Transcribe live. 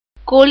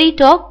கோலி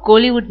talk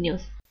Kollywood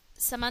news.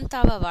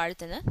 சமந்தாவை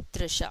வாழ்த்தின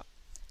Trisha.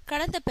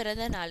 கடந்த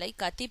பிறந்த நாளை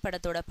கத்தி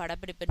படத்தோட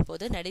படப்பிடிப்பின்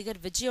போது நடிகர்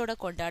விஜயோட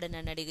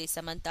கொண்டாடின நடிகை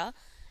சமந்தா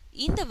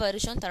இந்த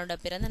வருஷம் தன்னோட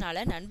பிறந்த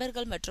நாளை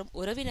நண்பர்கள் மற்றும்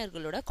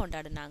உறவினர்களோட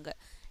கொண்டாடினாங்க.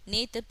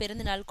 நேத்து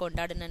பிறந்தநாள்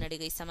கொண்டாடின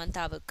நடிகை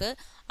சமந்தாவுக்கு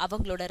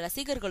அவங்களோட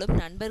ரசிகர்களும்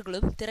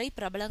நண்பர்களும்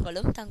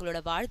திரைப்பிரபலங்களும் தங்களோட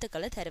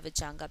வாழ்த்துக்களை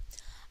தெரிவிச்சாங்க.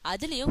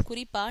 அதுலயும்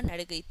குறிப்பா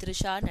நடிகை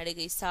த்ரிஷா,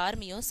 நடிகை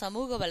சார்மியும்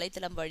சமூக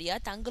வலைதளம் வழியா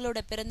தங்களோட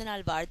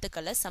பிறந்தநாள்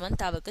வாழ்த்துக்களை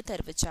சமந்தாவுக்கு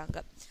தெரிவிச்சாங்க.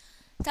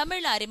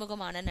 தமிழ்ல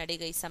அறிமுகமான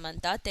நடிகை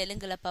சமந்தா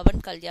தெலுங்குல பவன்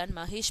கல்யாண்,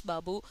 மகேஷ்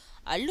பாபு,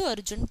 அல்லு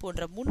அர்ஜுன்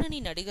போன்ற முன்னணி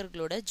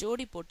நடிகர்களோட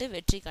ஜோடி போட்டு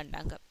வெற்றி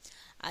கண்டாங்க.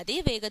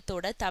 அதே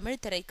வேகத்தோட தமிழ்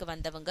திரைக்கு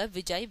வந்தவங்க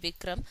விஜய்,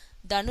 விக்ரம்,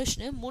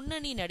 தனுஷ்னு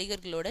முன்னணி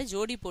நடிகர்களோட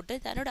ஜோடி போட்டு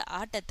தன்னோட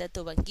ஆட்டத்தை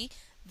துவங்கி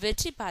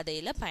வெற்றி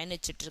பாதையில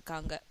பயணிச்சிட்டு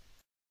இருக்காங்க.